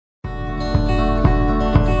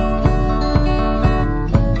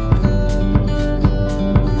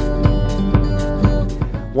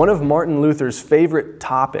One of Martin Luther's favorite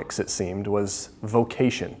topics, it seemed, was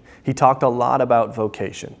vocation. He talked a lot about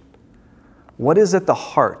vocation. What is at the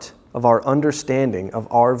heart of our understanding of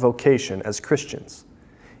our vocation as Christians?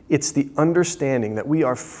 It's the understanding that we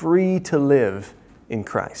are free to live in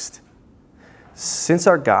Christ. Since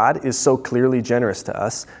our God is so clearly generous to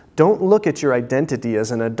us, don't look at your identity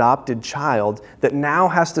as an adopted child that now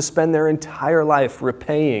has to spend their entire life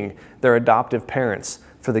repaying their adoptive parents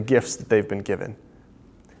for the gifts that they've been given.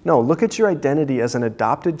 No, look at your identity as an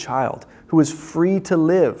adopted child who is free to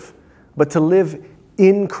live, but to live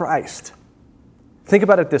in Christ. Think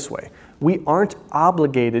about it this way. We aren't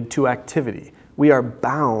obligated to activity. We are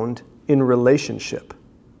bound in relationship.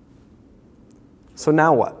 So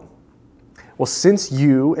now what? Well, since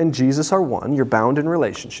you and Jesus are one, you're bound in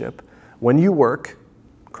relationship. When you work,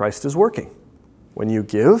 Christ is working. When you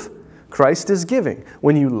give, Christ is giving.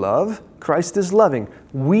 When you love, Christ is loving.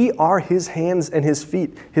 We are His hands and His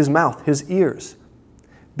feet, His mouth, His ears.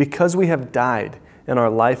 Because we have died and our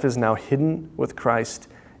life is now hidden with Christ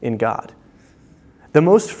in God. The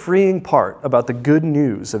most freeing part about the good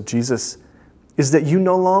news of Jesus is that you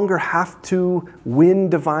no longer have to win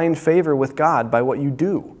divine favor with God by what you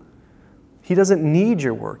do. He doesn't need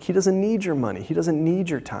your work. He doesn't need your money. He doesn't need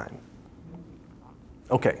your time.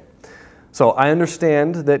 Okay, so I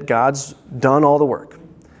understand that God's done all the work.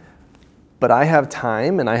 But I have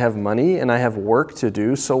time and I have money and I have work to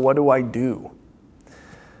do, so what do I do?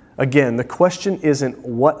 Again, the question isn't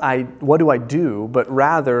what do I do, but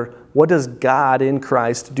rather, what does God in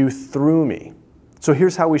Christ do through me? So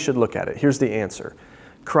here's how we should look at it. Here's the answer.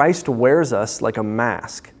 Christ wears us like a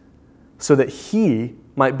mask so that He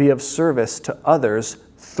might be of service to others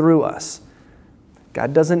through us.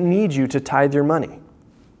 God doesn't need you to tithe your money.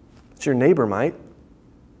 But your neighbor might.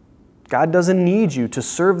 God doesn't need you to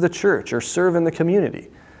serve the church or serve in the community,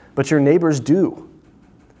 but your neighbors do.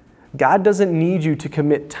 God doesn't need you to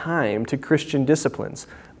commit time to Christian disciplines,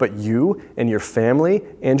 but you and your family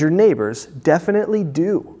and your neighbors definitely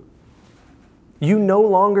do. You no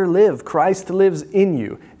longer live. Christ lives in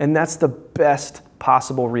you, and that's the best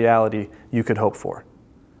possible reality you could hope for.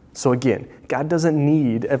 So again, God doesn't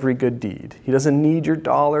need every good deed. He doesn't need your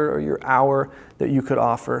dollar or your hour that you could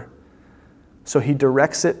offer. So He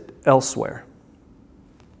directs it elsewhere,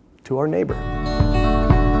 to our neighbor.